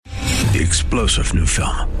The explosive new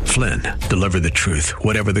film, Flynn, deliver the truth,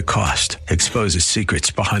 whatever the cost, exposes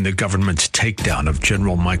secrets behind the government's takedown of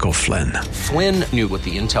General Michael Flynn. Flynn knew what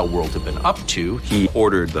the intel world had been up to. He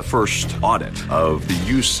ordered the first audit of the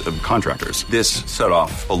use of contractors. This set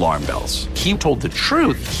off alarm bells. He told the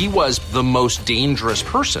truth. He was the most dangerous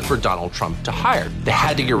person for Donald Trump to hire. They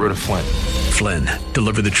had to get rid of Flynn. Flynn,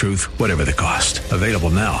 deliver the truth, whatever the cost. Available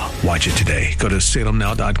now. Watch it today. Go to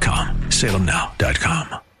salemnow.com.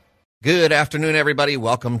 salemnow.com. Good afternoon, everybody.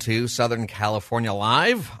 Welcome to Southern California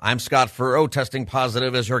Live. I'm Scott Furrow, testing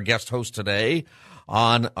positive as your guest host today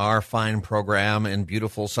on our fine program in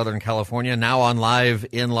beautiful Southern California, now on live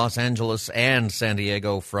in Los Angeles and San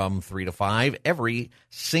Diego from 3 to 5 every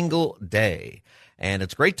single day. And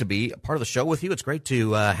it's great to be a part of the show with you. It's great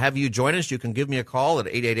to have you join us. You can give me a call at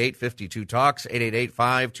 888-52-TALKS,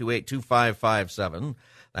 888-528-2557.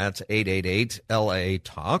 That's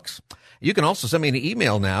 888-LA-TALKS. You can also send me an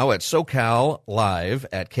email now at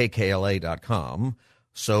socallive@kkla.com,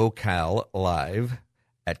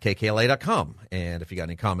 socallive@kkla.com. And if you got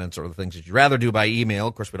any comments or the things that you'd rather do by email,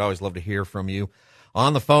 of course, we'd always love to hear from you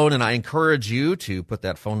on the phone. And I encourage you to put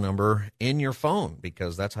that phone number in your phone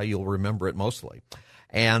because that's how you'll remember it mostly.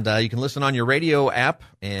 And you can listen on your radio app,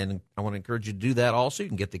 and I want to encourage you to do that also. You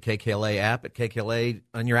can get the KKLA app at KKLA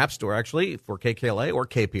on your app store, actually, for KKLA or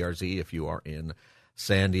KPRZ if you are in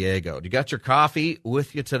San Diego. You got your coffee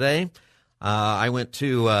with you today? I went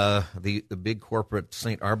to the big corporate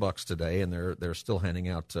St. Arbuck's today, and they're still handing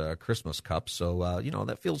out Christmas cups. So,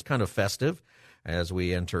 that feels kind of festive as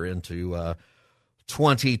we enter into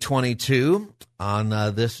 2022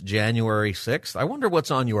 on this January 6th. I wonder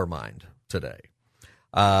what's on your mind today.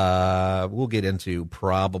 We'll get into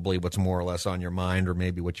probably what's more or less on your mind or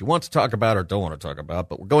maybe what you want to talk about or don't want to talk about,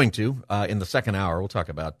 but we're going to. In the second hour, we'll talk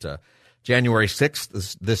about January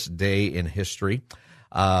 6th, this day in history,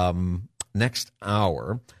 next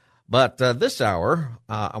hour. But this hour,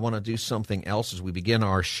 I want to do something else as we begin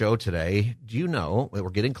our show today. Do you know that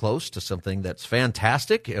we're getting close to something that's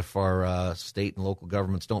fantastic if our state and local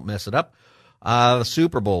governments don't mess it up? The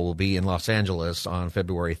Super Bowl will be in Los Angeles on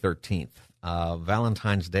February 13th.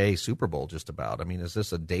 Valentine's Day Super Bowl just about. I mean, is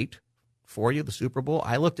this a date for you, the Super Bowl?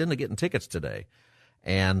 I looked into getting tickets today.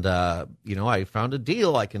 And, I found a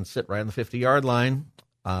deal. I can sit right on the 50-yard line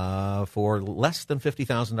for less than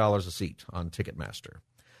 $50,000 a seat on Ticketmaster.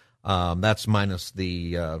 That's minus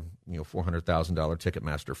the, $400,000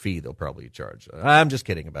 Ticketmaster fee they'll probably charge. I'm just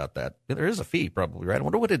kidding about that. There is a fee probably, right? I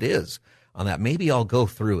wonder what it is on that. Maybe I'll go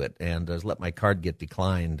through it and let my card get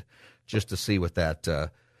declined just to see what that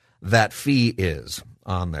fee is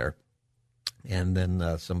on there. And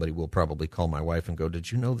then somebody will probably call my wife and go,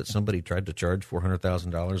 did you know that somebody tried to charge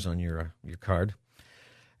 $400,000 on your card?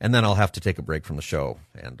 And then I'll have to take a break from the show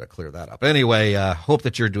and clear that up. Anyway, hope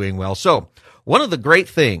that you're doing well. So one of the great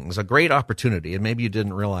things, a great opportunity, and maybe you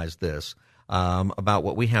didn't realize this, about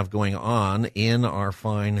what we have going on in our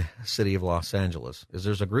fine city of Los Angeles is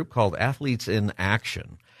there's a group called Athletes in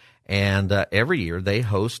Action. And every year they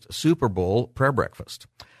host Super Bowl prayer breakfast.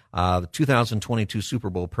 The 2022 Super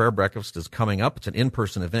Bowl prayer breakfast is coming up. It's an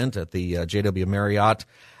in-person event at the JW Marriott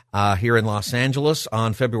here in Los Angeles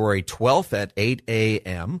on February 12th at 8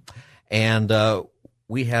 a.m. And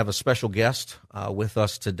we have a special guest with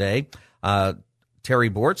us today, Terry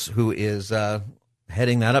Bortz, who is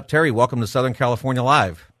heading that up. Terry, welcome to Southern California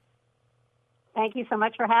Live. Thank you so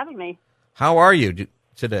much for having me. How are you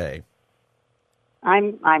today?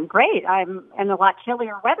 I'm great. I'm in a lot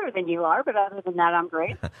chillier weather than you are, but other than that, I'm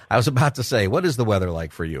great. I was about to say, what is the weather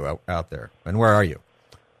like for you out there, and where are you?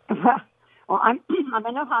 Well, I'm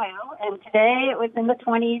in Ohio, and today it was in the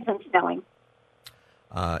 20s and snowing.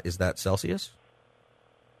 Is that Celsius?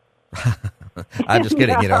 I'm just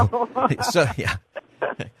kidding. No. So yeah,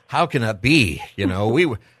 how can that be?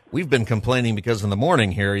 We've been complaining because in the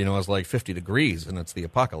morning here, it's like 50 degrees and it's the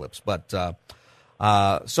apocalypse, but.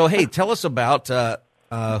 So, hey, tell us about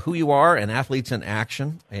who you are and Athletes in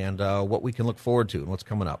Action and what we can look forward to and what's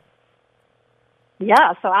coming up.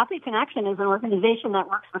 Yeah, so Athletes in Action is an organization that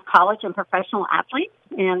works with college and professional athletes,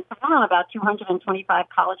 and we're on about 225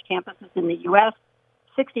 college campuses in the U.S.,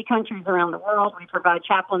 60 countries around the world. We provide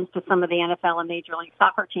chaplains to some of the NFL and Major League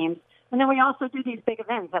Soccer teams. And then we also do these big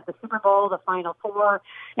events at the Super Bowl, the Final Four,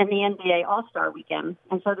 and the NBA All-Star Weekend.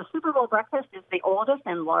 And so the Super Bowl breakfast is the oldest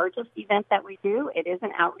and largest event that we do. It is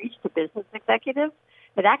an outreach to business executives.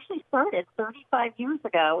 It actually started 35 years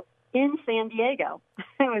ago in San Diego.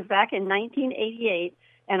 It was back in 1988,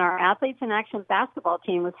 and our Athletes in Action basketball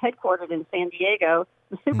team was headquartered in San Diego.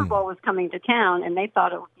 The Super Bowl was coming to town, and they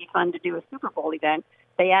thought it would be fun to do a Super Bowl event.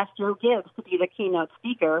 They asked Joe Gibbs to be the keynote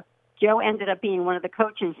speaker. Joe ended up being one of the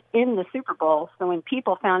coaches in the Super Bowl. So when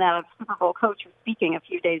people found out a Super Bowl coach was speaking a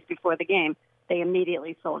few days before the game, they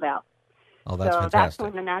immediately sold out. Oh, that's so fantastic. That's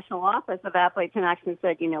when the National Office of Athletes in Action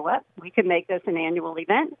said, you know what, we could make this an annual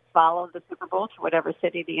event, follow the Super Bowl to whatever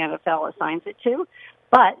city the NFL assigns it to,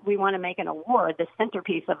 but we want to make an award the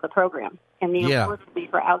centerpiece of the program. And the award would be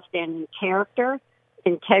for outstanding character,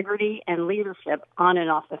 integrity, and leadership on and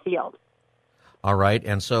off the field. All right.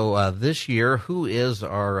 And so this year, who is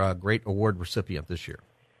our great award recipient this year?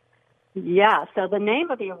 Yeah, so the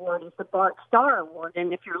name of the award is the Bortz Star Award,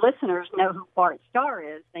 and if your listeners know who Bortz Star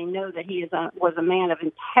is, they know that he was a man of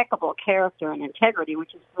impeccable character and integrity,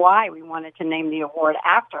 which is why we wanted to name the award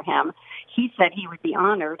after him. He said he would be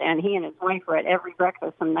honored, and he and his wife were at every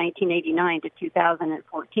breakfast from 1989 to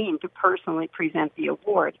 2014 to personally present the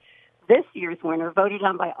award. This year's winner, voted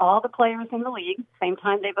on by all the players in the league, same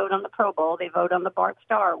time they vote on the Pro Bowl, they vote on the Bortz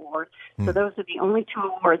Star Award. So those are the only two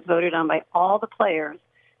awards voted on by all the players.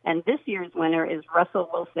 And this year's winner is Russell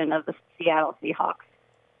Wilson of the Seattle Seahawks.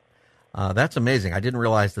 That's amazing. I didn't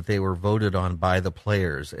realize that they were voted on by the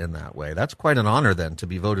players in that way. That's quite an honor, then, to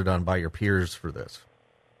be voted on by your peers for this.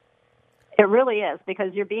 It really is,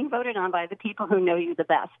 because you're being voted on by the people who know you the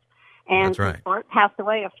best. And That's right. Bart passed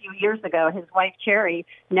away a few years ago. His wife, Cherry,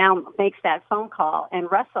 now makes that phone call. And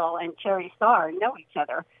Russell and Cherry Starr know each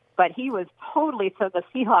other. But he was totally, so the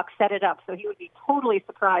Seahawks set it up, so he would be totally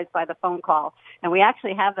surprised by the phone call. And we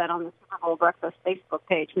actually have that on the Super Bowl Breakfast Facebook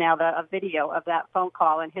page now, a video of that phone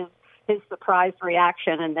call and his surprised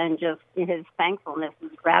reaction, and then just his thankfulness,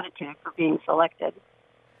 his gratitude for being selected.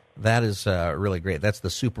 That is really great. That's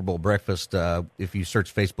the Super Bowl Breakfast. If you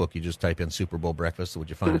search Facebook, you just type in Super Bowl Breakfast. Would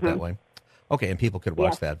you find it that way? Okay, and people could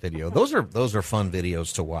watch that video. Those are fun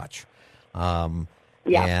videos to watch.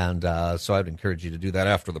 And so I'd encourage you to do that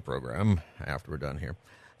after the program, after we're done here.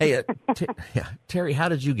 Hey, Terry, how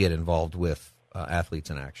did you get involved with Athletes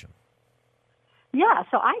in Action? Yeah,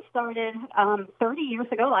 so I started 30 years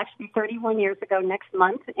ago, actually 31 years ago next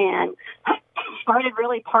month, and started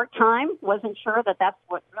really part-time. Wasn't sure that that's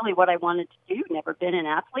what I wanted to do. Never been an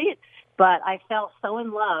athlete, but I fell so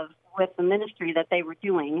in love with the ministry that they were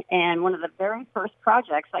doing. And one of the very first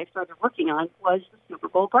projects I started working on was the Super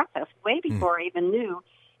Bowl Breakfast, way before I even knew,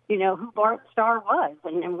 who Bortz Star was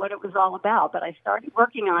and what it was all about. But I started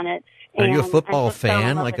working on it. Are you a football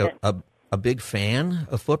fan, like a big fan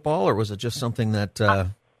of football, or was it just something that...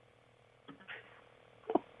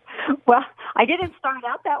 Well, I didn't start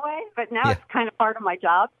out that way, but now it's kind of part of my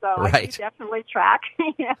job. So I do definitely track,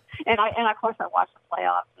 and of course I watch the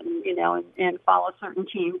playoffs and follow certain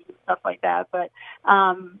teams and stuff like that. But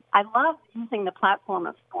I love using the platform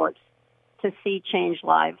of sports to see change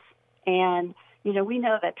lives. And we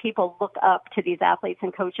know that people look up to these athletes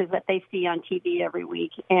and coaches that they see on TV every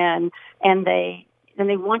week, and they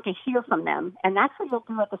want to hear from them. And that's what you'll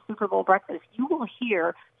do at the Super Bowl Breakfast. You will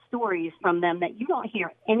hear stories from them that you don't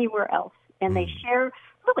hear anywhere else. And they share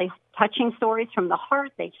really touching stories from the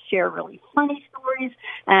heart. They share really funny stories.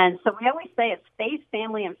 And so we always say it's faith,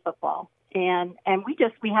 family, and football. And we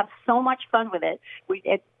have so much fun with it.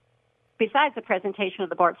 Besides the presentation of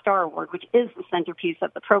the Bortz Star Award, which is the centerpiece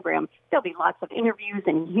of the program, there'll be lots of interviews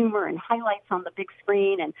and humor and highlights on the big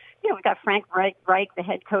screen. And, we've got Frank Reich, the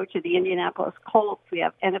head coach of the Indianapolis Colts. We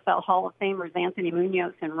have NFL Hall of Famers Anthony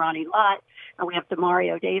Munoz and Ronnie Lott. And we have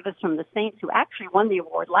Demario Davis from the Saints, who actually won the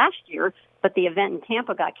award last year, but the event in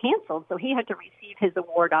Tampa got canceled, so he had to receive his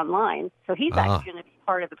award online. So he's actually going to be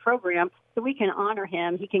part of the program, so we can honor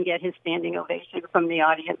him. He can get his standing ovation from the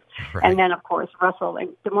audience. Right. And then, of course, Russell and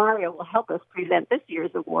Demario will help us present this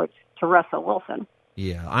year's award to Russell Wilson.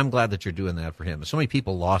 Yeah, I'm glad that you're doing that for him. So many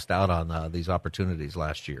people lost out on these opportunities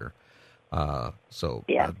last year.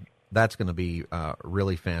 That's going to be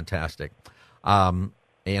really fantastic.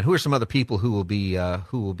 And who are some other people who will be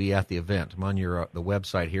at the event? I'm on the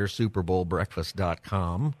website here,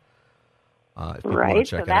 SuperBowlBreakfast.com. If people want to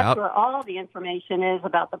check it out. That's where all the information is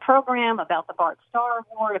about the program, about the Bortz Star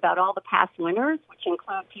Award, about all the past winners, which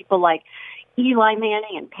include people like Eli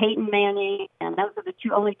Manning and Peyton Manning, and those are the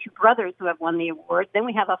only two brothers who have won the award. Then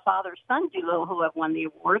we have a father-son duo who have won the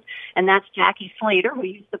award, and that's Jackie Slater, who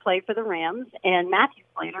used to play for the Rams, and Matthew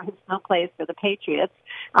Slater, who still plays for the Patriots.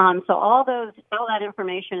 So all that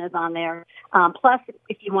information is on there. Plus,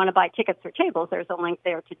 if you want to buy tickets or tables, there's a link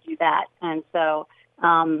there to do that. And so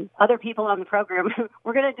other people on the program,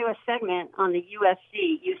 we're going to do a segment on the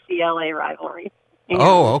USC-UCLA rivalry.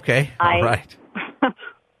 Okay. All right.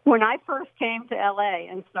 When I first came to L.A.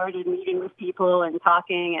 and started meeting with people and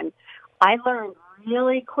talking, and I learned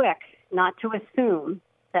really quick not to assume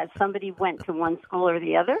that somebody went to one school or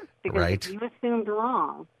the other, because if you assumed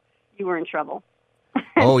wrong, you were in trouble.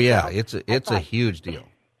 Oh, yeah, it's a huge deal.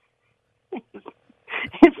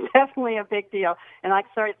 It's definitely a big deal. And I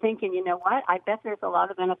started thinking, you know what? I bet there's a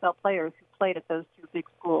lot of NFL players who played at those two big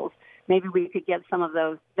schools. Maybe we could get some of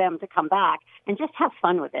them to come back and just have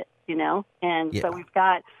fun with it, you know? And so we've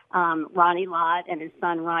got Ronnie Lott and his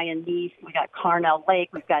son Ryan Neese. We got Carnell Lake.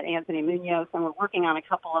 We've got Anthony Munoz. And we're working on a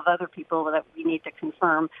couple of other people that we need to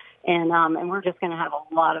confirm. And we're just going to have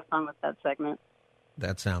a lot of fun with that segment.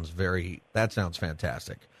 That sounds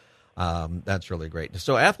fantastic. That's really great.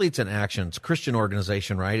 So Athletes in Action, it's a Christian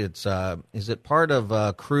organization, right? It's is it part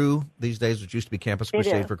of Crew these days, which used to be Campus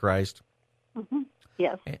Crusade for Christ? Mm-hmm.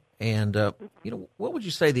 Yes. And what would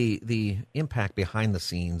you say the impact behind the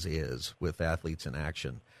scenes is with Athletes in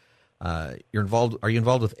Action? You're involved. Are you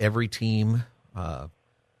involved with every team? Not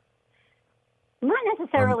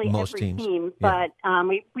necessarily most every teams. team, but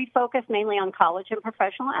we focus mainly on college and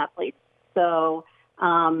professional athletes. So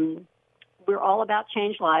we're all about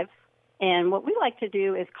change lives. And what we like to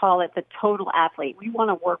do is call it the total athlete. We want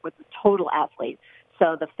to work with the total athlete.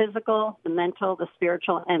 So the physical, the mental, the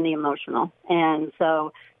spiritual, and the emotional. And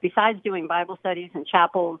so besides doing Bible studies and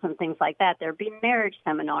chapels and things like that, there'd be marriage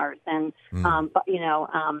seminars and,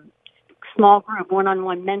 small group,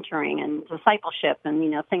 one-on-one mentoring and discipleship and,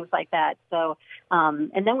 things like that. So,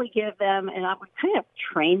 and then we give them, and we kind of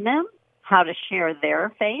train them how to share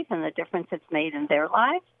their faith and the difference it's made in their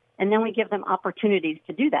lives. And then we give them opportunities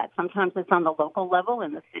to do that. Sometimes it's on the local level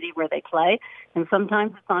in the city where they play, and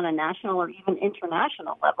sometimes it's on a national or even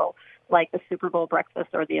international level, like the Super Bowl breakfast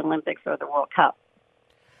or the Olympics or the World Cup.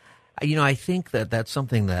 I think that's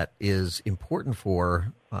something that is important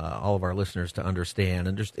for all of our listeners to understand,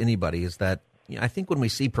 and just anybody, is that I think when we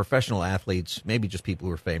see professional athletes, maybe just people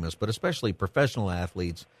who are famous, but especially professional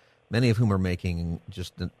athletes, many of whom are making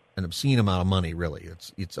just an obscene amount of money, really.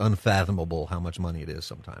 It's unfathomable how much money it is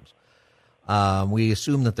sometimes. We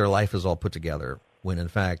assume that their life is all put together, when in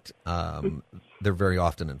fact they're very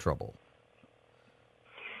often in trouble.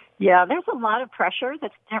 Yeah, there's a lot of pressure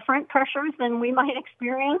that's different pressures than we might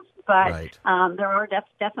experience, but right. There are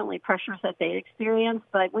definitely pressures that they experience.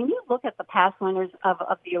 But when you look at the past winners of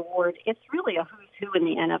the award, it's really a who's who in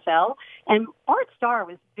the NFL. And Art Starr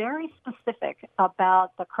was very specific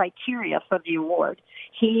about the criteria for the award.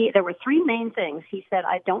 There were three main things. He said,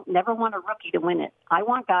 I never want a rookie to win it. I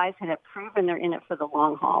want guys that have proven they're in it for the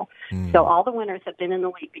long haul. So all the winners have been in the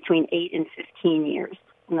league between 8 and 15 years.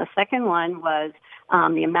 And the second one was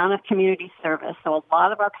the amount of community service. So a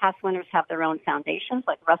lot of our past winners have their own foundations.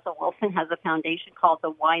 Like Russell Wilson has a foundation called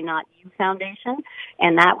the Why Not You Foundation,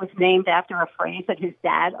 and that was named after a phrase that his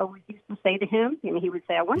dad always used to say to him. He would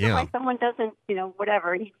say, I wonder why someone doesn't,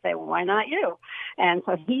 whatever. And he'd say, well, why not you? And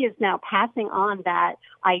so he is now passing on that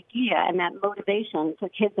idea and that motivation to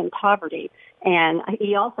kids in poverty. And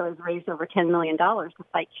he also has raised over $10 million to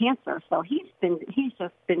fight cancer. So he's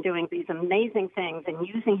just been doing these amazing things and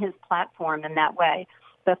using his platform in that way.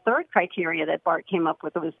 The third criteria that Bart came up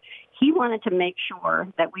with was he wanted to make sure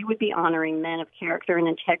that we would be honoring men of character and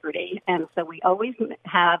integrity. And so we always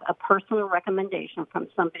have a personal recommendation from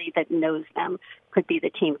somebody that knows them. Could be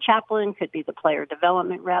the team chaplain, could be the player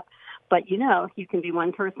development rep. But, you can be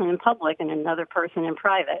one person in public and another person in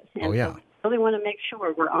private. And so we really want to make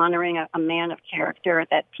sure we're honoring a man of character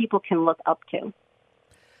that people can look up to.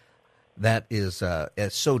 That is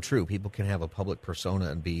it's so true. People can have a public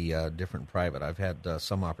persona and be different in private. I've had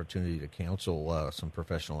some opportunity to counsel some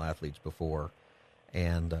professional athletes before,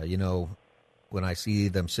 and, when I see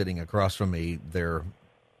them sitting across from me, they're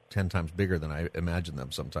 10 times bigger than I imagine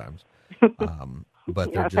them sometimes.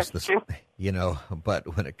 But they're just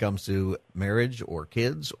but when it comes to marriage or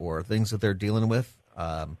kids or things that they're dealing with,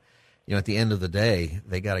 at the end of the day,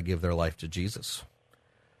 they got to give their life to Jesus.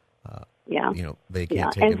 They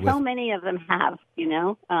can't take it with. And so many of them have,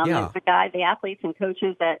 the athletes and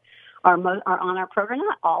coaches that are on our program,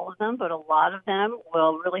 not all of them, but a lot of them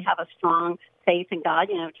will really have a strong faith in God.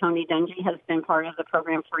 Tony Dungy has been part of the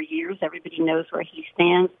program for years. Everybody knows where he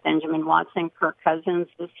stands. Benjamin Watson, Kirk Cousins,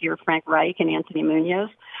 this year Frank Reich and Anthony Munoz.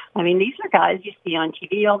 These are guys you see on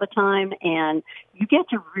TV all the time, and you get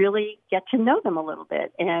to really get to know them a little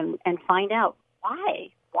bit and find out why.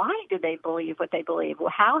 Why do they believe what they believe?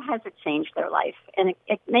 Well, how has it changed their life? And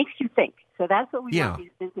it makes you think. So that's what we want these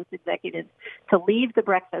business executives to leave the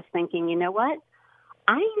breakfast thinking, you know what?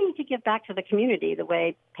 I need to give back to the community the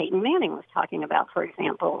way Peyton Manning was talking about, for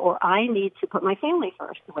example, or I need to put my family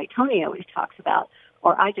first the way Tony always talks about,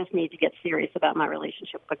 or I just need to get serious about my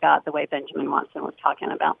relationship with God the way Benjamin Watson was talking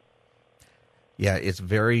about. Yeah, it's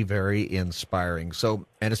very, very inspiring. So,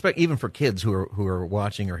 and especially even for kids who are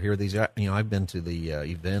watching or hear these, I've been to the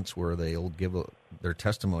events where they'll give their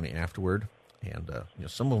testimony afterward. And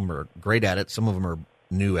some of them are great at it, some of them are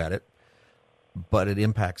new at it, but it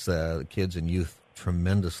impacts the kids and youth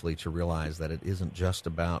tremendously to realize that it isn't just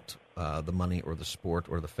about the money or the sport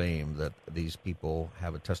or the fame, that these people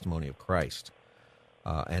have a testimony of Christ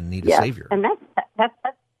and need a Savior. And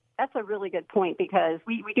that's a really good point, because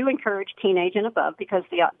we do encourage teenage and above, because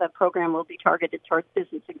the program will be targeted towards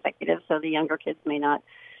business executives, so the younger kids may not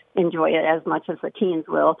enjoy it as much as the teens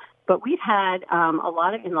will. But we've had in a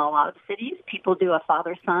lot of cities, people do a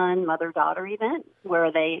father-son, mother-daughter event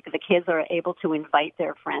where the kids are able to invite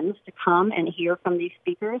their friends to come and hear from these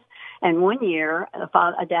speakers. And one year,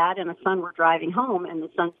 a dad and a son were driving home, and the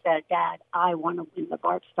son said, "Dad, I want to win the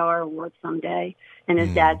Bortz Star Award someday." And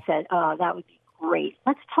his dad said, "Oh, that would be great.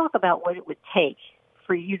 Let's talk about what it would take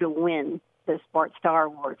for you to win this Bortz Star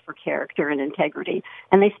Award for character and integrity."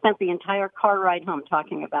 And they spent the entire car ride home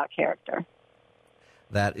talking about character.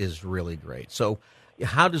 That is really great. So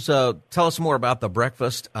how does tell us more about the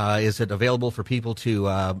breakfast? Is it available for people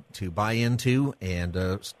to buy into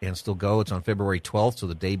and still go? It's on February 12th, so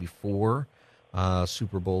the day before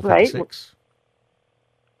Super Bowl 56. Right.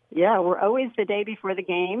 Yeah, we're always the day before the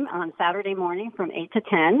game on Saturday morning from 8 to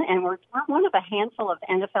 10, and we're one of a handful of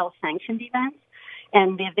NFL-sanctioned events.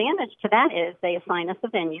 And the advantage to that is they assign us a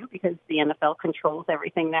venue, because the NFL controls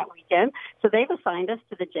everything that weekend. So they've assigned us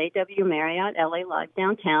to the JW Marriott LA Live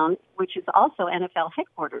downtown, which is also NFL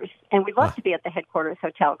headquarters. And we'd love to be at the headquarters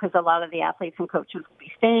hotel, because a lot of the athletes and coaches will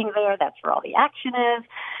be staying there. That's where all the action is.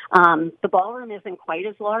 The ballroom isn't quite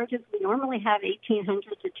as large as we normally have,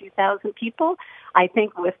 1,800 to 2,000 people. I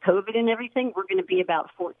think with COVID and everything, we're going to be about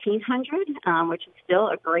 1,400, which is still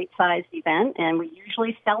a great-sized event. And we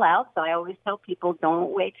usually sell out, so I always tell people,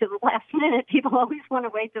 don't wait to the last minute. People always want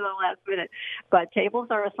to wait to the last minute. But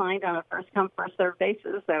tables are assigned on a first-come, first-served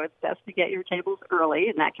basis, so it's best to get your tables early,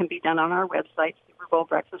 and that can be done on our website,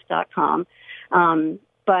 SuperBowlBreakfast.com.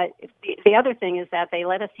 But the other thing is that they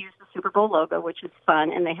let us use the Super Bowl logo, which is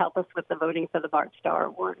fun, and they help us with the voting for the Bortz Star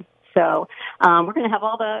Award. So we're going to have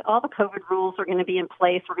all the COVID rules are going to be in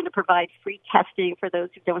place. We're going to provide free testing for those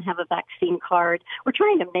who don't have a vaccine card. We're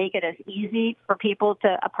trying to make it as easy for people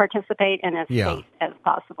to participate and as safe as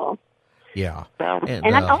possible. Yeah. So, and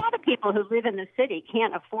a lot of people who live in the city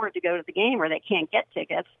can't afford to go to the game, or they can't get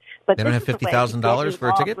tickets. But they don't have $50,000 for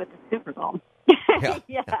a ticket? With the Super Bowl.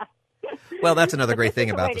 Yeah. Well, that's another great thing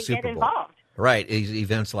about the Super Bowl. Involved. Right.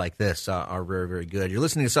 Events like this are very, very good. You're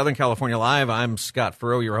listening to Southern California Live. I'm Scott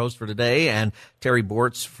Furrow, your host for today, and Terry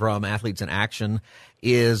Bortz from Athletes in Action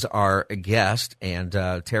is our guest. And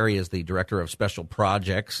Terry is the Director of Special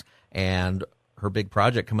Projects, and her big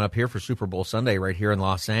project coming up here for Super Bowl Sunday right here in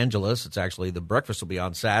Los Angeles, it's actually the breakfast will be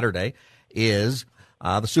on Saturday, is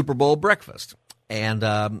the Super Bowl breakfast.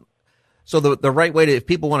 And so the right way to, if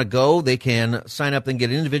people want to go, they can sign up and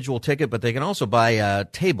get an individual ticket, but they can also buy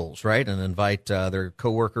tables, right, and invite their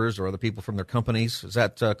coworkers or other people from their companies. Is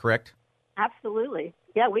that correct? Absolutely.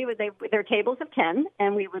 Yeah, they're tables of 10,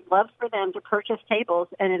 and we would love for them to purchase tables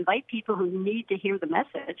and invite people who need to hear the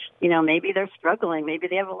message. You know, maybe they're struggling, maybe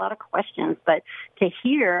they have a lot of questions, but to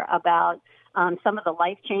hear about some of the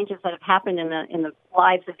life changes that have happened in the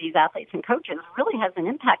lives of these athletes and coaches really has an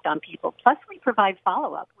impact on people. Plus, we provide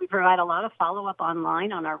follow-up. We provide a lot of follow-up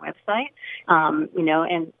online on our website. And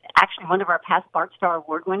actually one of our past Bortz Star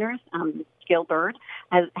Award winners, Gil Bird,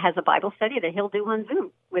 has a Bible study that he'll do on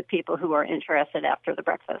Zoom with people who are interested after the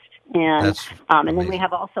breakfast. And then we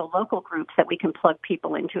have also local groups that we can plug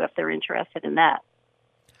people into if they're interested in that.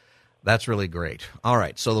 That's really great. All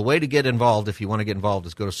right. So the way to get involved, if you want to get involved,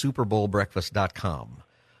 is go to SuperBowlBreakfast.com.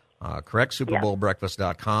 Correct?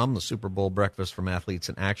 SuperBowlBreakfast.com. The Super Bowl Breakfast from Athletes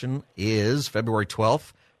in Action is February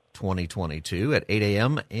 12th, 2022 at 8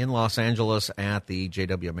 a.m. in Los Angeles at the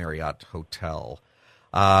JW Marriott Hotel.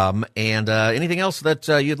 Anything else that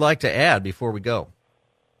you'd like to add before we go?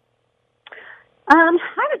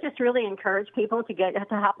 I would just really encourage people to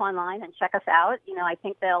hop online and check us out. You know, I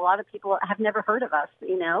think that a lot of people have never heard of us,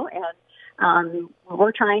 and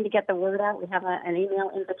we're trying to get the word out. We have an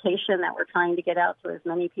email invitation that we're trying to get out to as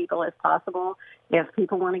many people as possible. If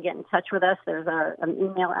people want to get in touch with us, there's an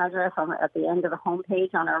email address at the end of the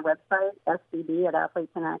homepage on our website,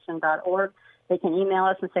 scb@athletesinaction.org. They can email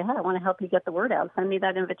us and say, hey, I want to help you get the word out. Send me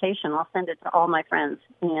that invitation. I'll send it to all my friends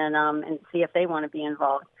and see if they want to be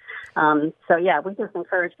involved. We just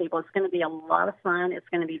encourage people. It's going to be a lot of fun. It's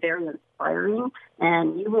going to be very inspiring,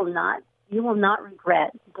 and you will not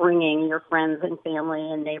regret bringing your friends and family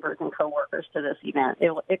and neighbors and coworkers to this event.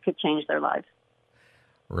 It could change their lives.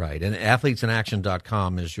 Right, and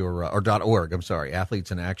athletesinaction.com is your, or .org, I'm sorry,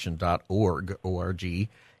 athletesinaction.org, O-R-G,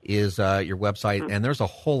 is your website, and there's a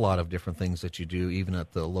whole lot of different things that you do, even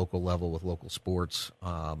at the local level with local sports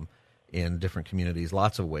in different communities.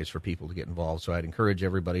 Lots of ways for people to get involved. So I'd encourage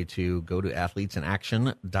everybody to go to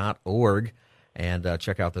athletesinaction.org and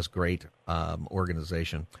check out this great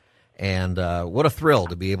organization. And what a thrill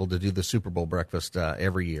to be able to do the Super Bowl breakfast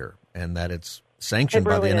every year, and that it's sanctioned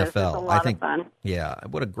by the NFL. It's a lot of fun. Yeah,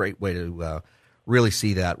 what a great way to really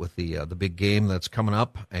see that with the big game that's coming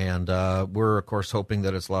up. And we're, of course, hoping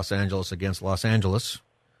that it's Los Angeles against Los Angeles.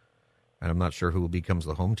 And I'm not sure who becomes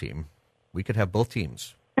the home team. We could have both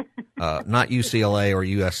teams, not UCLA or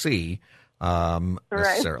USC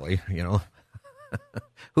necessarily, you know.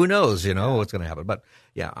 Who knows, you know, what's going to happen. But,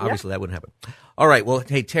 yeah, obviously that wouldn't happen. All right. Well,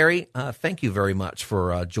 hey, Terry, thank you very much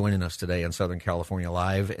for joining us today on Southern California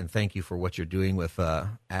Live, and thank you for what you're doing with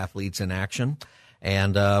Athletes in Action.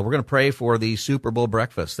 And we're going to pray for the Super Bowl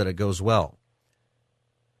breakfast, that it goes well.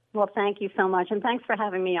 Well, thank you so much, and thanks for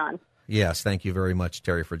having me on. Yes, thank you very much,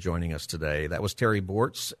 Terry, for joining us today. That was Terry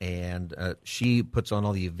Bortz, and she puts on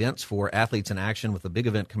all the events for Athletes in Action, with a big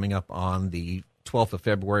event coming up on the 12th of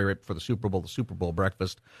February for the Super Bowl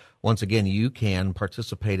breakfast. Once again, you can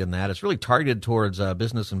participate in that. It's really targeted towards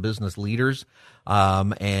business and business leaders.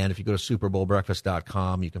 And if you go to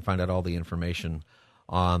superbowlbreakfast.com, you can find out all the information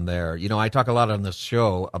on there. You know, I talk a lot on this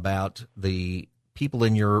show about the people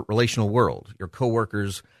in your relational world, your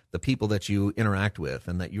coworkers, the people that you interact with,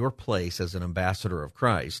 and that your place as an ambassador of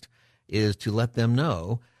Christ is to let them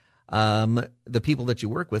know the people that you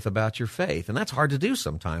work with about your faith. And that's hard to do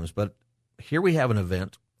sometimes, but here we have an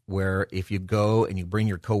event where if you go and you bring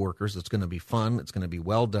your coworkers, it's going to be fun, it's going to be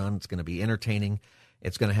well done, it's going to be entertaining,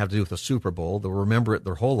 it's going to have to do with the Super Bowl. They'll remember it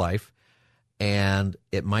their whole life, and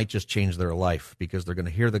it might just change their life because they're going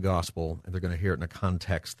to hear the gospel, and they're going to hear it in a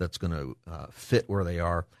context that's going to fit where they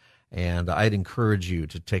are. And I'd encourage you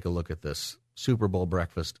to take a look at this,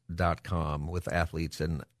 superbowlbreakfast.com, with Athletes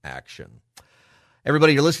in Action.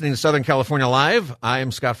 Everybody, you're listening to Southern California Live. I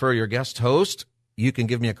am Scott Furrow, your guest host. You can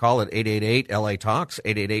give me a call at 888-LA-TALKS,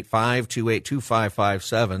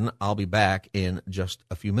 888-528-2557. I'll be back in just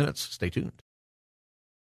a few minutes. Stay tuned.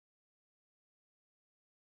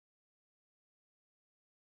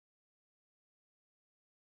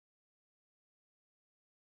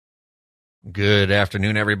 Good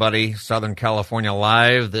afternoon, everybody. Southern California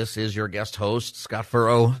Live. This is your guest host, Scott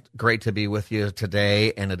Furrow. Great to be with you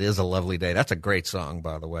today, and it is a lovely day. That's a great song,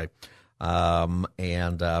 by the way.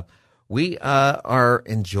 We are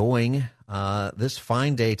enjoying this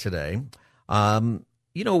fine day today.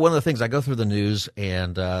 You know, one of the things, I go through the news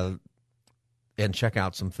and check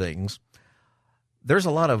out some things. There's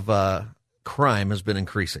a lot of crime has been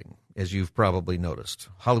increasing, as you've probably noticed.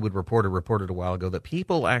 Hollywood Reporter reported a while ago that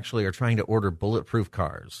people actually are trying to order bulletproof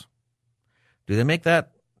cars. Do they make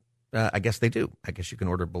that? I guess they do. I guess you can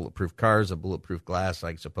order bulletproof cars, a bulletproof glass.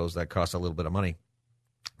 I suppose that costs a little bit of money.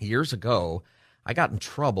 Years ago, I got in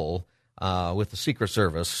trouble with the Secret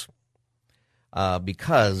Service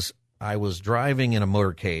because I was driving in a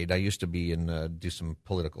motorcade. I used to be in do some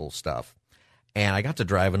political stuff, and I got to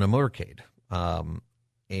drive in a motorcade.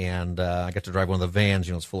 And I got to drive one of the vans,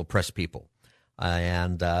 you know, it's full of press people,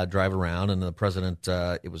 and drive around. And the president,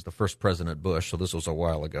 it was the first President Bush, so this was a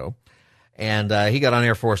while ago. And he got on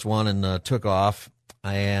Air Force One and took off,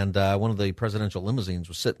 and one of the presidential limousines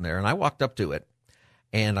was sitting there, and I walked up to it,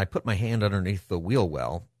 and I put my hand underneath the wheel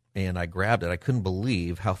well, and I grabbed it. I couldn't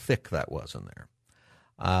believe how thick that was in there.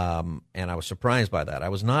 And I was surprised by that. I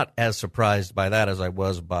was not as surprised by that as I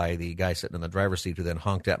was by the guy sitting in the driver's seat who then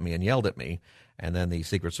honked at me and yelled at me, and then the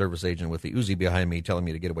Secret Service agent with the Uzi behind me telling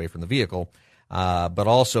me to get away from the vehicle, but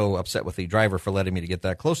also upset with the driver for letting me to get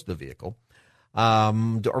that close to the vehicle. Are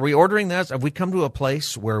we ordering this? Have we come to a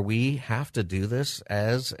place where we have to do this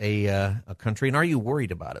as a country? And are you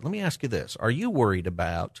worried about it? Let me ask you this. Are you worried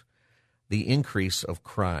about the increase of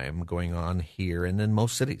crime going on here and in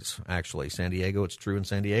most cities, actually? San Diego, it's true in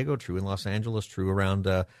San Diego, true in Los Angeles, true around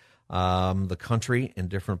the country in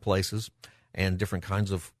different places, and different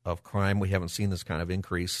kinds of crime. We haven't seen this kind of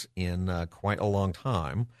increase in quite a long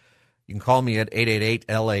time. You can call me at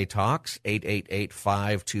 888-LA-TALKS,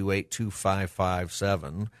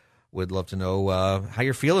 888-528-2557. Would love to know how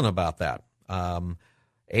you're feeling about that.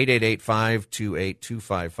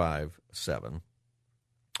 888-528-2557.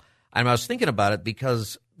 And I was thinking about it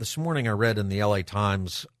because this morning I read in the LA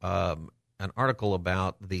Times an article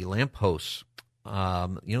about the lampposts, you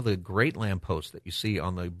know, the great lampposts that you see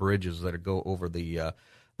on the bridges that go over the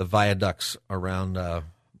viaducts around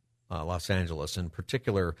Los Angeles, in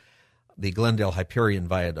particular the Glendale Hyperion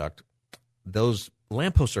Viaduct. Those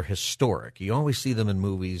lampposts are historic. You always see them in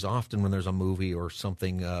movies. Often when there's a movie or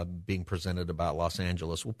something being presented about Los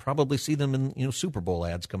Angeles, we'll probably see them in Super Bowl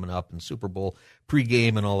ads coming up and Super Bowl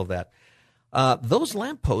pregame and all of that. Those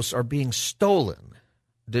lampposts are being stolen.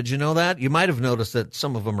 Did you know that? You might have noticed that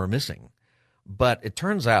some of them are missing. But it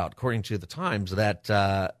turns out, according to the Times,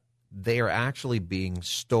 that they are actually being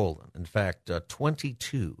stolen. In fact,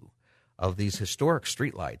 22 of these historic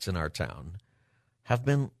streetlights in our town have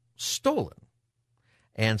been stolen.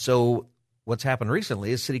 And so what's happened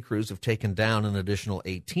recently is city crews have taken down an additional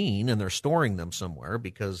 18, and they're storing them somewhere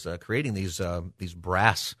because creating these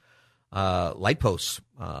brass light posts,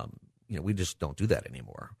 we just don't do that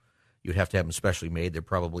anymore. You'd have to have them specially made. They're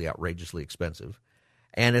probably outrageously expensive.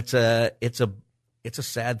 And it's a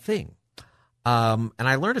sad thing. And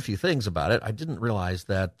I learned a few things about it. I didn't realize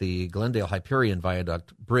that the Glendale Hyperion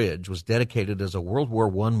Viaduct Bridge was dedicated as a World War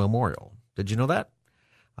I memorial. Did you know that?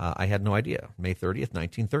 I had no idea. May 30th,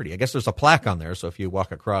 1930. I guess there's a plaque on there, so if you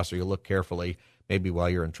walk across or you look carefully, maybe while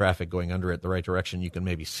you're in traffic going under it the right direction, you can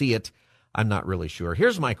maybe see it. I'm not really sure.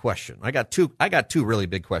 Here's my question. I got two really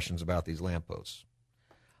big questions about these lampposts.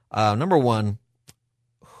 Number one,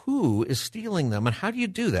 who is stealing them, and how do you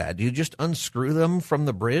do that? Do you just unscrew them from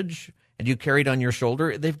the bridge and you carry it on your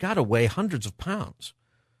shoulder? They've got to weigh hundreds of pounds.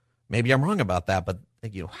 Maybe I'm wrong about that, but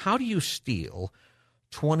how do you steal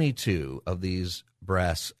 22 of these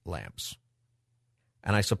brass lamps?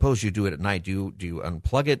 And I suppose you do it at night. Do you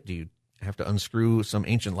unplug it? Do you have to unscrew some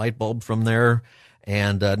ancient light bulb from there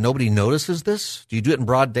and nobody notices this? Do you do it in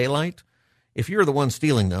broad daylight? If you're the one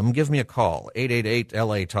stealing them, give me a call,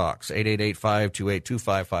 888-LA-TALKS,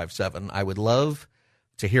 888-528-2557. I would love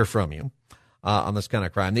to hear from you on this kind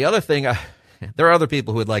of crime. The other thing, there are other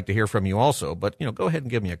people who would like to hear from you also, but go ahead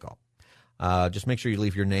and give me a call. Just make sure you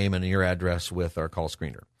leave your name and your address with our call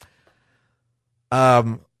screener.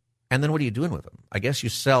 And then what are you doing with them? I guess you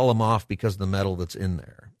sell them off because of the metal that's in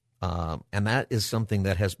there. And that is something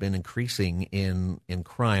that has been increasing in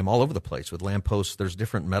crime all over the place. With lampposts, there's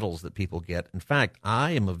different metals that people get. In fact,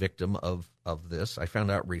 I am a victim of this. I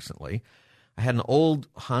found out recently. I had an old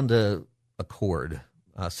Honda Accord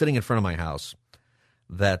sitting in front of my house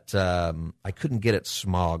that I couldn't get it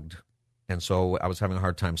smogged, and so I was having a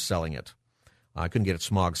hard time selling it. I couldn't get it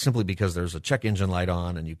smogged simply because there's a check engine light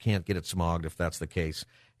on, and you can't get it smogged if that's the case.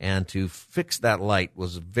 And to fix that light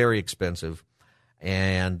was very expensive.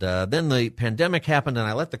 And then the pandemic happened, and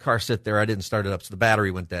I let the car sit there. I didn't start it up, so the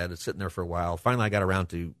battery went dead. It's sitting there for a while. Finally, I got around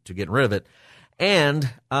to getting rid of it. And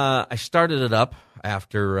I started it up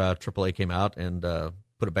after AAA came out and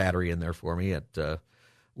put a battery in there for me,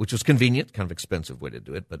 which was convenient, kind of expensive way to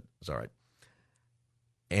do it, but it's all right.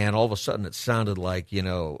 And all of a sudden, it sounded like,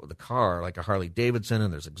 the car, like a Harley Davidson,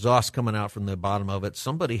 and there's exhaust coming out from the bottom of it.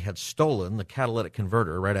 Somebody had stolen the catalytic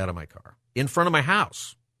converter right out of my car in front of my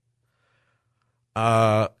house.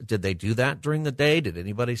 Did they do that during the day? Did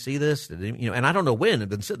anybody see this? And I don't know when. It'd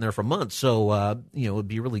been sitting there for months, so it'd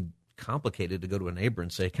be really complicated to go to a neighbor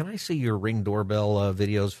and say, "Can I see your Ring doorbell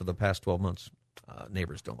videos for the past 12 months?"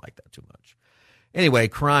 Neighbors don't like that too much. Anyway,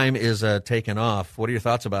 crime is taken off. What are your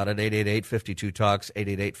thoughts about it? 888-52-TALKS,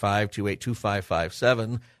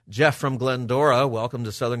 888-528-2557. Jeff from Glendora, welcome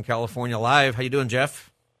to Southern California Live. How you doing,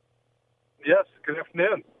 Jeff? Yes, good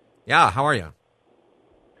afternoon. Yeah, how are you?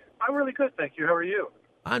 I'm really good, thank you. How are you?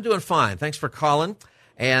 I'm doing fine. Thanks for calling.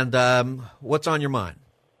 And what's on your mind?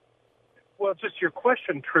 Well, just your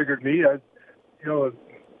question triggered me. A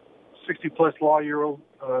 60-plus law-year-old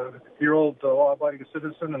law-abiding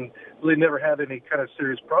citizen, and really never had any kind of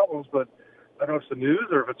serious problems. But I don't know if it's the news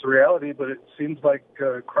or if it's a reality, but it seems like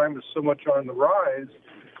crime is so much on the rise.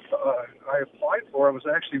 I applied for, I was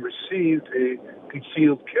actually received a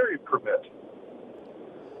concealed carry permit.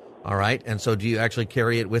 All right. And so do you actually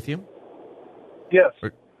carry it with you? Yes.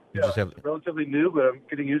 It's relatively new, but I'm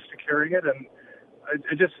getting used to carrying it. And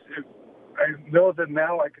I know that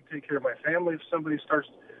now I can take care of my family if somebody starts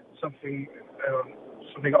something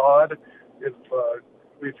odd. If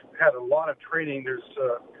we've had a lot of training, there's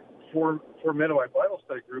four men in my Bible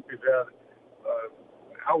study group. We've had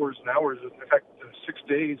hours and hours, in fact, 6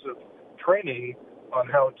 days of training on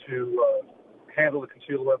how to handle a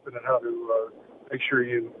concealed weapon and how to make sure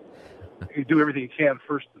you do everything you can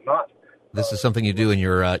first to not. This is something you do in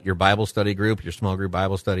your Bible study group, your small group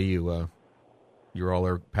Bible study. You're all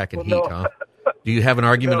there packing heat, huh? Do you have an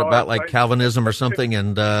argument about Calvinism or something,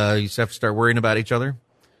 and you just have to start worrying about each other?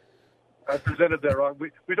 I presented that wrong.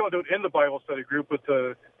 We don't do it in the Bible study group, but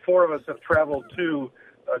the four of us have traveled to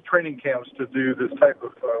training camps to do this type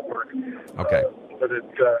of work. Okay. But it's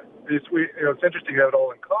interesting to have it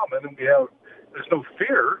all in common, and there's no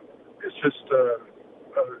fear. It's just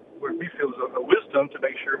what we feel is a wisdom them to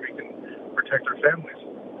make sure we can protect our families.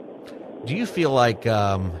 Do you feel like,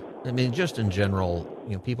 just in general,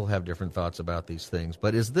 people have different thoughts about these things,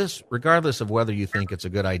 but is this, regardless of whether you think it's a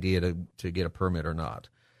good idea to get a permit or not,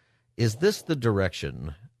 is this the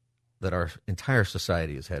direction that our entire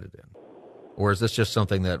society is headed in? Or is this just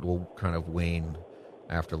something that will kind of wane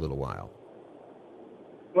after a little while?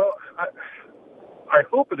 Well, I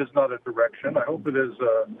hope it is not a direction. I hope it is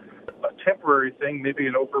a temporary thing, maybe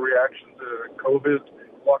an overreaction to COVID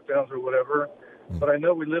lockdowns or whatever. But I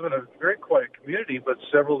know we live in a very quiet community, but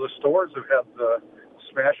several of the stores have had the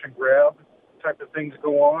smash and grab type of things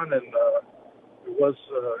go on. And it was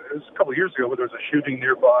a couple of years ago where there was a shooting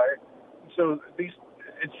nearby. So it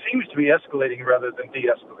seems to be escalating rather than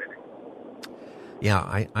de-escalating.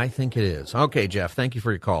 Yeah, I think it is. Okay, Jeff, thank you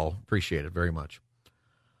for your call. Appreciate it very much.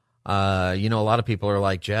 A lot of people are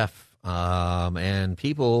like Jeff, and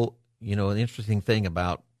people, an interesting thing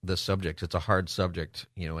about this subject, it's a hard subject,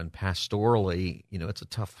 and pastorally, it's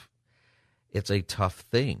a tough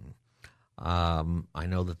thing. I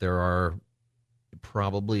know that there are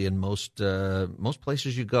probably in most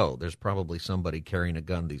places you go, there's probably somebody carrying a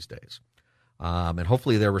gun these days. And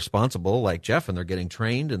hopefully they're responsible like Jeff, and they're getting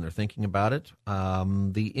trained and they're thinking about it.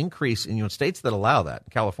 The increase in states that allow that,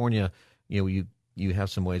 California, you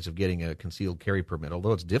have some ways of getting a concealed carry permit,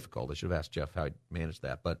 although it's difficult. I should have asked Jeff how he managed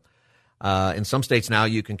that. But in some states now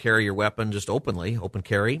you can carry your weapon just openly, open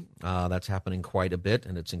carry. That's happening quite a bit,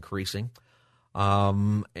 and it's increasing.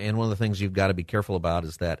 And one of the things you've got to be careful about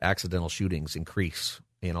is that accidental shootings increase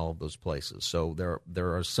in all of those places. So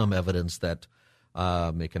there are some evidence that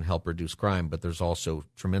it can help reduce crime, but there's also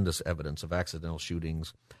tremendous evidence of accidental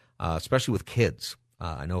shootings, especially with kids.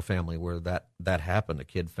 I know a family where that happened. A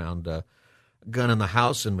kid found a gun in the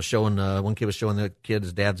house and was showing one kid was showing the kid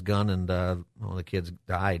his dad's gun, and one of the kids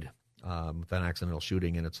died with an accidental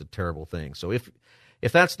shooting, and it's a terrible thing. So if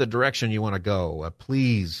that's the direction you want to go,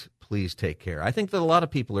 please take care. I think that a lot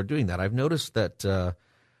of people are doing that. I've noticed that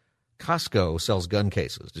Costco sells gun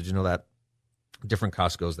cases. Did you know that? Different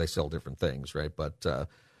Costcos, they sell different things, right? But a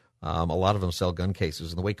lot of them sell gun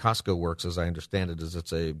cases. And the way Costco works, as I understand it, is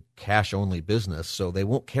it's a cash-only business, so they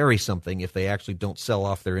won't carry something if they actually don't sell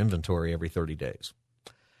off their inventory every 30 days.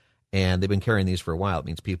 And they've been carrying these for a while. It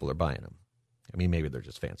means people are buying them. I mean, maybe they're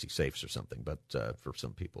just fancy safes or something, but for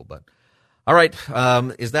some people. But all right,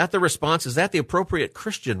 is that the response? Is that the appropriate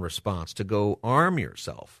Christian response, to go arm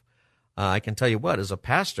yourself? I can tell you what, as a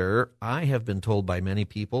pastor, I have been told by many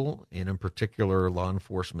people, and in particular law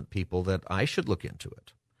enforcement people, that I should look into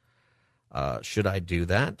it. Should I do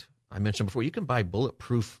that? I mentioned before, you can buy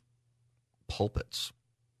bulletproof pulpits,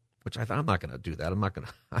 which I'm not going to do that. I'm not going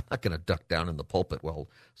to duck down in the pulpit while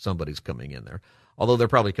somebody's coming in there. Although they're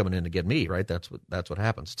probably coming in to get me, right? That's what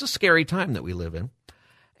happens. It's a scary time that we live in.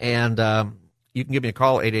 And you can give me a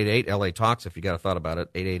call, 888-LA-TALKS, if you got a thought about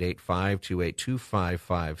it.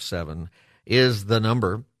 888-528-2557 is the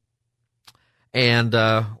number. And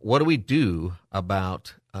what do we do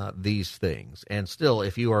about these things? And still,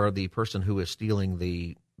 if you are the person who is stealing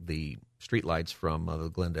the streetlights from the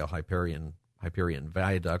Glendale Hyperion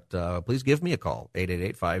Viaduct, please give me a call,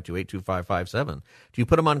 888-528-2557. Do you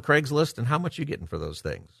put them on Craigslist, and how much are you getting for those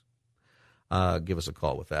things? Give us a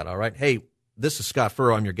call with that, all right? Hey, this is Scott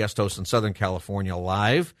Furrow. I'm your guest host in Southern California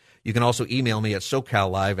Live. You can also email me at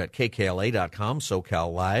SoCalLive@KKLA.com,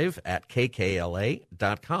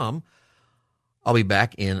 SoCalLive@KKLA.com. I'll be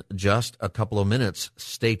back in just a couple of minutes.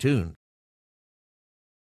 Stay tuned.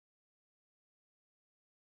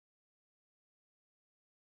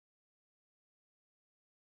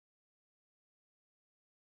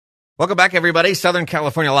 Welcome back, everybody. Southern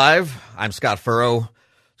California Live. I'm Scott Furrow.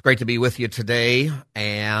 It's great to be with you today,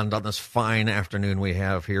 and on this fine afternoon we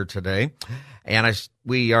have here today. And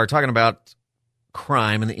we are talking about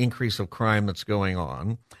crime and the increase of crime that's going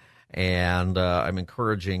on. And I'm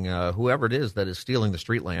encouraging whoever it is that is stealing the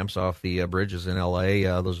street lamps off the bridges in L.A.,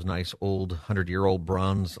 those nice old 100-year-old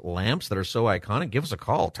bronze lamps that are so iconic, give us a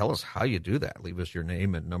call. Tell us how you do that. Leave us your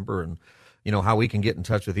name and number and, how we can get in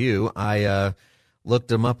touch with you. I looked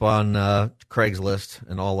them up on Craigslist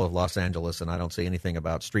in all of Los Angeles, and I don't see anything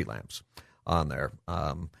about street lamps on there.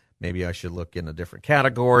 Maybe I should look in a different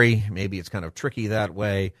category. Maybe it's kind of tricky that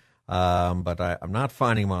way. But I'm not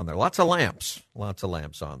finding them on there. Lots of lamps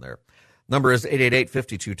on there. Number is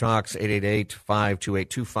 888-52-TALKS,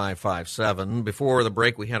 888-528-2557. Before the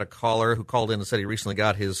break, we had a caller who called in and said he recently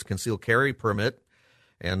got his concealed carry permit,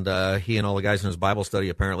 and he and all the guys in his Bible study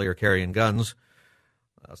apparently are carrying guns.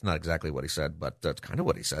 That's not exactly what he said, but that's kind of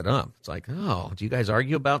what he said. It's like, oh, do you guys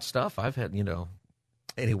argue about stuff? I've had,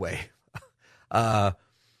 anyway.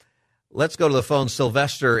 Let's go to the phone.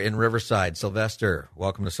 Sylvester in Riverside. Sylvester,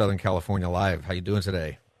 welcome to Southern California Live. How you doing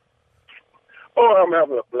today? Oh, I'm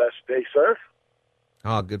having a blessed day, sir.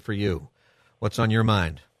 Oh, good for you. What's on your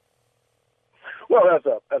mind? Well, as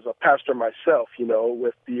a pastor myself,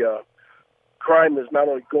 with the crime is not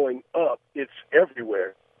only going up, it's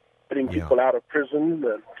everywhere. Getting people out of prison,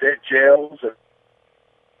 jails.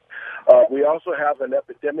 We also have an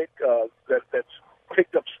epidemic that's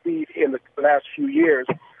picked up speed in the last few years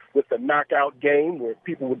with the knockout game, where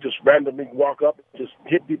people would just randomly walk up and just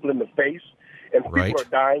hit people in the face, and people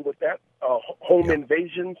are dying with that. Home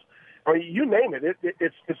invasions, I mean, you name it.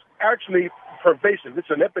 It's actually pervasive. It's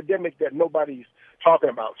an epidemic that nobody's talking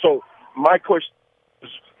about. So my question is,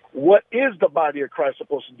 what is the body of Christ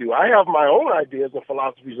supposed to do? I have my own ideas and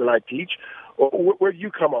philosophies that I teach. Where do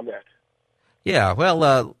you come on that? Yeah,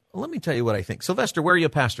 well, let me tell you what I think. Sylvester, where are you a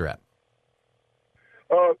pastor at?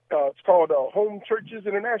 It's called Home Churches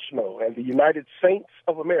International and the United Saints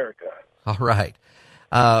of America. All right.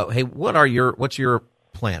 Hey, what's your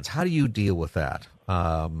plans? How do you deal with that?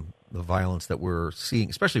 The violence that we're seeing,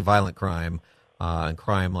 especially violent crime and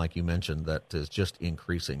crime, like you mentioned, that is just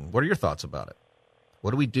increasing. What are your thoughts about it?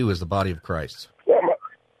 What do we do as the body of Christ? Well,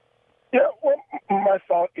 my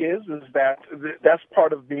thought is that that's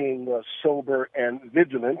part of being sober and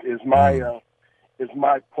vigilant. Is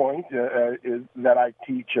my point is that I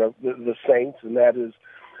teach the saints, and that is,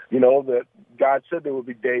 that God said there would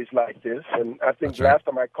be days like this. And I think last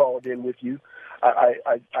time I called in with you, I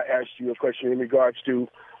asked you a question in regards to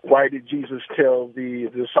why did Jesus tell the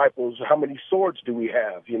disciples, how many swords do we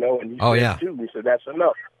have? And you said two. He said, that's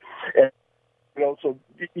enough. And, so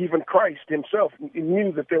even Christ himself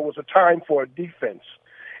knew that there was a time for a defense.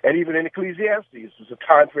 And even in Ecclesiastes, there's a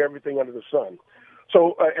time for everything under the sun.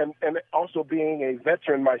 So, and also being a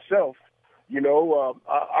veteran myself,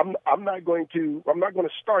 I'm not going to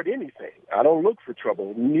start anything. I don't look for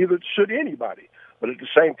trouble. Neither should anybody. But at the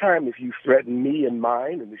same time, if you threaten me and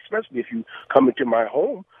mine, and especially if you come into my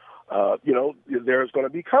home, there's going to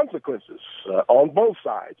be consequences on both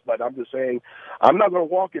sides. But I'm just saying, I'm not going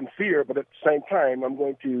to walk in fear. But at the same time, I'm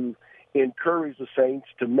going to encourage the saints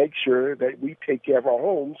to make sure that we take care of our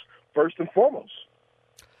homes first and foremost.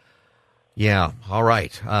 Yeah. All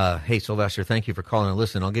right. Hey, Sylvester, thank you for calling and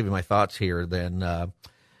listening. I'll give you my thoughts here. Then,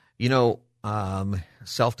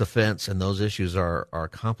 self-defense and those issues are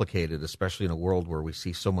complicated, especially in a world where we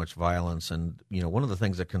see so much violence. And, one of the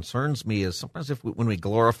things that concerns me is sometimes when we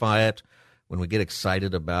glorify it, when we get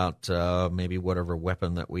excited about maybe whatever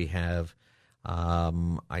weapon that we have,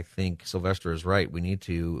 I think Sylvester is right. We need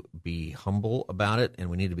to be humble about it, and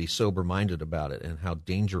we need to be sober-minded about it and how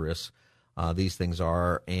dangerous these things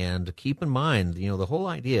are. And keep in mind, the whole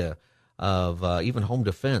idea of even home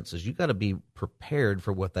defense is you got to be prepared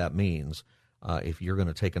for what that means if you're going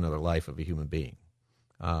to take another life of a human being.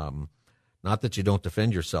 Not that you don't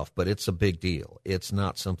defend yourself, but it's a big deal. It's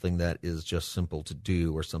not something that is just simple to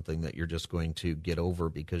do or something that you're just going to get over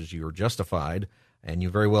because you're justified, and you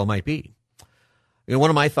very well might be. One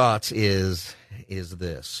of my thoughts is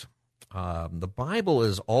this. The Bible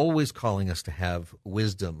is always calling us to have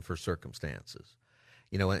wisdom for circumstances.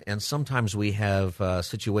 And sometimes we have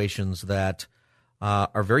situations that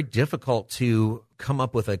are very difficult to come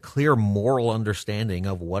up with a clear moral understanding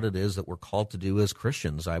of what it is that we're called to do as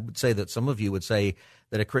Christians. I would say that some of you would say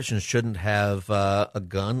that a Christian shouldn't have a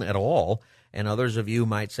gun at all, and others of you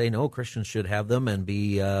might say, no, Christians should have them and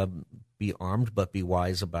be armed, but be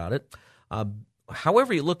wise about it.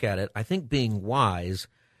 However you look at it, I think being wise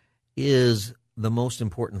is the most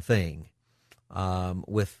important thing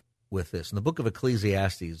with this. In the book of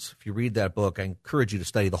Ecclesiastes, if you read that book, I encourage you to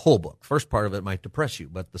study the whole book. First part of it might depress you,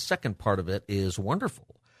 but the second part of it is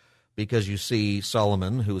wonderful because you see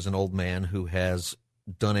Solomon, who is an old man who has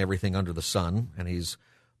done everything under the sun, and he's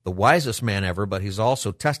the wisest man ever, but he's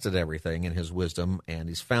also tested everything in his wisdom, and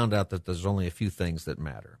he's found out that there's only a few things that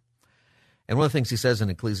matter. And one of the things he says in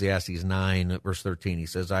Ecclesiastes 9, verse 13, he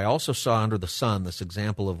says, I also saw under the sun this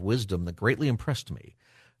example of wisdom that greatly impressed me.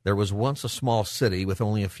 There was once a small city with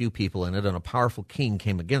only a few people in it, and a powerful king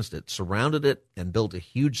came against it, surrounded it, and built a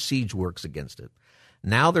huge siege works against it.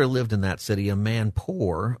 Now there lived in that city a man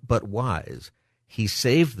poor but wise. He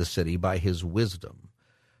saved the city by his wisdom.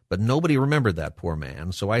 But nobody remembered that poor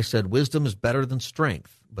man, so I said, wisdom is better than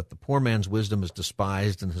strength, but the poor man's wisdom is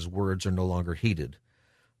despised, and his words are no longer heeded.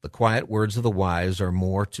 The quiet words of the wise are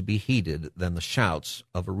more to be heeded than the shouts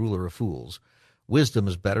of a ruler of fools. Wisdom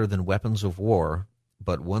is better than weapons of war,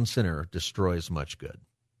 but one sinner destroys much good.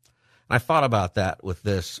 I thought about that with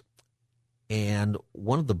this, and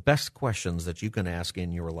one of the best questions that you can ask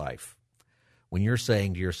in your life when you're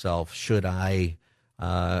saying to yourself, should I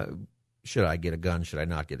should I get a gun? Should I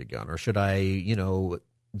not get a gun? Or should I,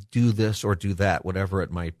 do this or do that, whatever it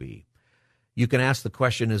might be. You can ask the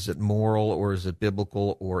question, is it moral or is it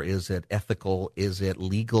biblical or is it ethical? Is it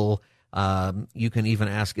legal? You can even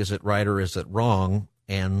ask, is it right or is it wrong?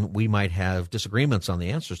 And we might have disagreements on the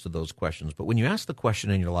answers to those questions. But when you ask the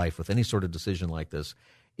question in your life with any sort of decision like this,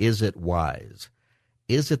 is it wise?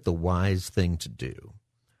 Is it the wise thing to do?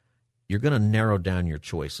 You're going to narrow down your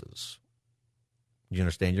choices. You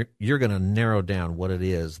understand? You're going to narrow down what it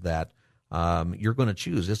is that you're going to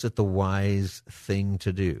choose. Is it the wise thing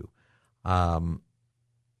to do? Not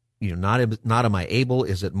am I able?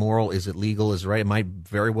 Is it moral? Is it legal? Is it right? It might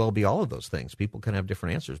very well be all of those things. People can have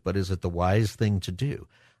different answers, but is it the wise thing to do?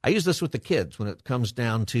 I use this with the kids when it comes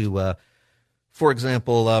down to, for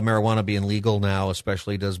example, marijuana being legal now,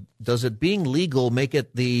 especially. Does it being legal make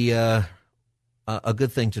it a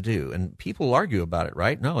good thing to do? And people argue about it,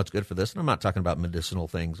 right? No, it's good for this. And I'm not talking about medicinal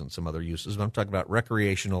things and some other uses, but I'm talking about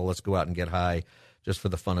recreational. Let's go out and get high just for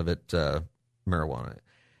the fun of it, marijuana.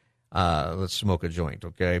 Let's smoke a joint,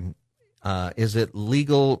 okay? Is it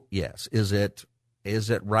legal? Yes. Is it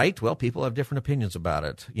right? Well, people have different opinions about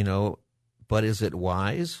it, but is it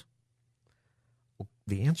wise? Well,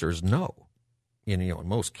 the answer is no. In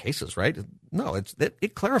most cases, right? No,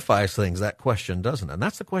 it clarifies things, that question, doesn't it? And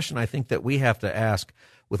that's the question I think that we have to ask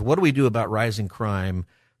with what do we do about rising crime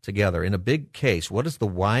together? In a big case, what is the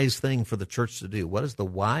wise thing for the church to do? What is the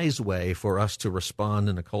wise way for us to respond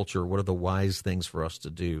in a culture? What are the wise things for us to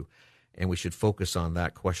do? And we should focus on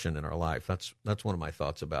that question in our life. That's one of my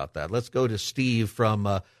thoughts about that. Let's go to Steve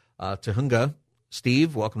from Tahunga.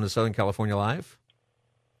 Steve, welcome to Southern California Live.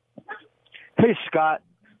 Hey, Scott.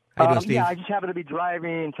 How you doing, Steve? Yeah, I just happened to be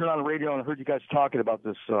driving, turned on the radio, and heard you guys talking about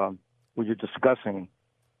this, what you're discussing.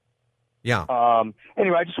 Yeah.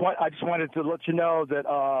 Anyway, I just wanted to let you know that,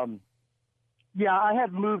 I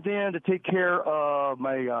had moved in to take care of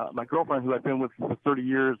my girlfriend, who I've been with for 30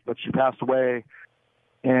 years, but she passed away.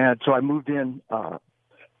 And so I moved in to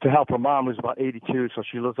help her mom, who's about 82, so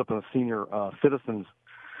she lives up in a senior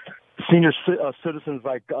citizens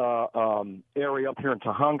like area up here in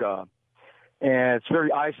Tahunga. And it's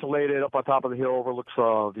very isolated, up on top of the hill, overlooks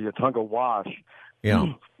the Tahunga Wash.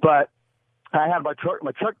 Yeah. But I had my truck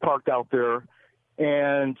parked out there,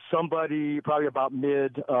 and somebody probably about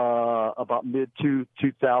mid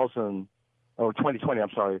 2000 or 2020,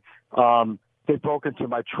 I'm sorry. They broke into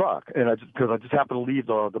my truck, and because I just happened to leave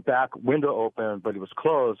the back window open, but it was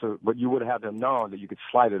closed. So, but you would have had to known that you could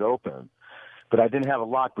slide it open. But I didn't have a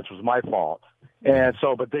lock, which was my fault. And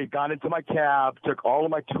so, but they got into my cab, took all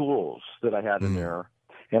of my tools that I had in there,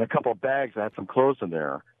 and a couple of bags. I had some clothes in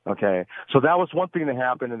there. Okay, so that was one thing that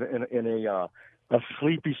happened in a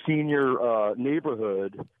sleepy senior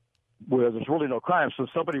neighborhood where there's really no crime. So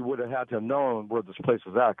somebody would have had to have known where this place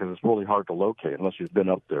was at, because it's really hard to locate unless you've been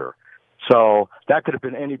up there. So that could have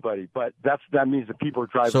been anybody, but that means that people are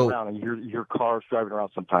driving around, and you hear cars driving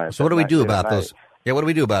around sometimes. So what do we do about those? Yeah, what do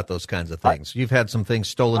we do about those kinds of things? You've had some things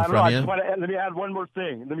stolen from you? Let me add one more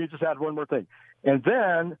thing. Let me just add one more thing. And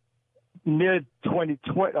then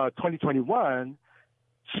mid-2021,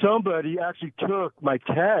 somebody actually took my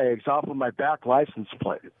tags off of my back license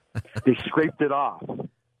plate. They scraped it off.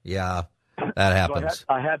 Yeah, that happens. So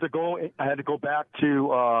I had to go back to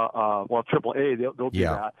AAA. They'll do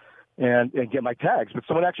that. And get my tags. But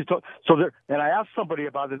someone actually told, and I asked somebody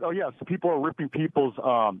about it. Oh, yeah, so people are ripping people's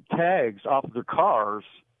tags off of their cars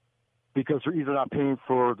because they're either not paying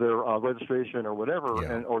for their registration or whatever,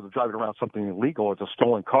 or they're driving around something illegal. Or it's a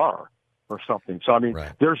stolen car or something. So, I mean,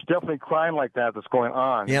 there's definitely crime like that that's going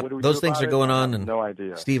on. Yeah, those things are going on. And no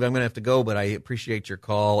idea. Steve, I'm going to have to go, but I appreciate your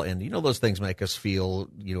call. And, those things make us feel,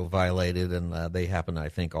 violated, and they happen, I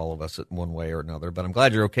think, all of us in one way or another. But I'm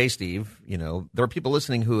glad you're okay, Steve. There are people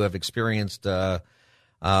listening who have experienced a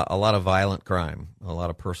lot of violent crime, a lot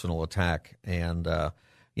of personal attack. And,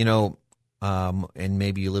 and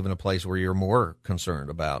maybe you live in a place where you're more concerned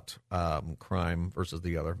about crime versus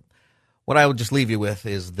the other. What I would just leave you with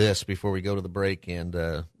is this before we go to the break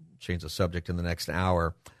and change the subject in the next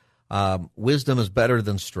hour. Wisdom is better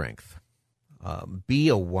than strength. Be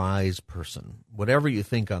a wise person. Whatever you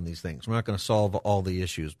think on these things, we're not going to solve all the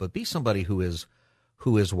issues, but be somebody who is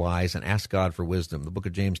wise and ask God for wisdom. The book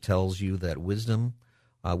of James tells you that wisdom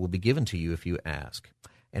will be given to you if you ask.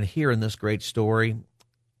 And here in this great story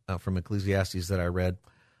from Ecclesiastes that I read,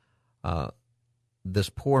 this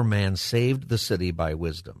poor man saved the city by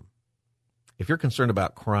wisdom. If you're concerned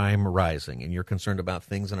about crime rising and you're concerned about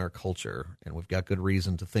things in our culture, and we've got good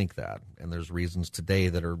reason to think that, and there's reasons today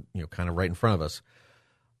that are kind of right in front of us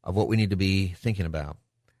of what we need to be thinking about,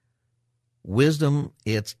 Wisdom,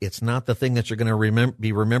 it's not the thing that you're going to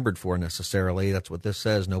be remembered for necessarily. That's what this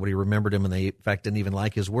says. Nobody remembered him, and they, in fact, didn't even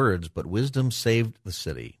like his words. But wisdom saved the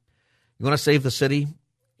city. You want to save the city?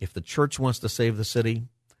 If the church wants to save the city,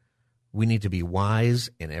 we need to be wise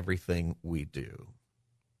in everything we do.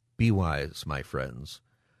 Be wise, my friends.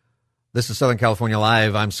 This is Southern California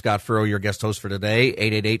Live. I'm Scott Furrow, your guest host for today.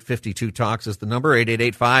 888-52-TALKS is the number,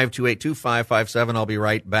 888-528-2557. I'll be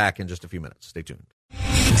right back in just a few minutes. Stay tuned.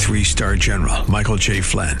 3-star General Michael J.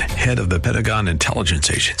 Flynn, head of the Pentagon Intelligence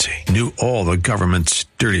Agency, knew all the government's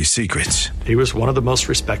dirty secrets. He was one of the most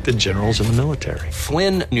respected generals in the military.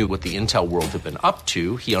 Flynn knew what the intel world had been up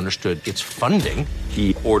to. He understood its funding.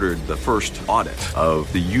 He ordered the first audit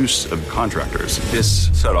of the use of contractors. This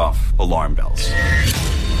set off alarm bells.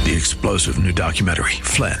 The explosive new documentary,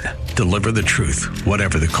 Flynn, Deliver the Truth,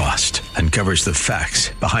 Whatever the Cost, uncovers the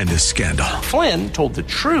facts behind this scandal. Flynn told the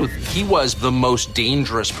truth. He was the most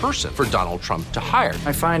dangerous person for Donald Trump to hire.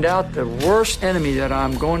 I find out the worst enemy that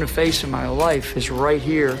I'm going to face in my life is right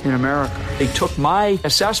here in America. They took my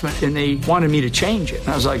assessment and they wanted me to change it. And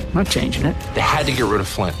I was like, I'm not changing it. They had to get rid of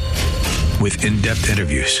Flynn. With in-depth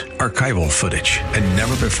interviews, archival footage, and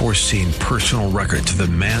never-before-seen personal records of the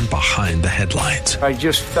man behind the headlines. I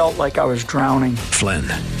just felt like I was drowning. Flynn,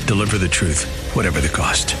 Deliver the Truth, Whatever the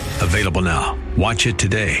Cost. Available now. Watch it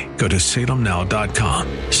today. Go to salemnow.com.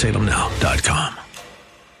 salemnow.com.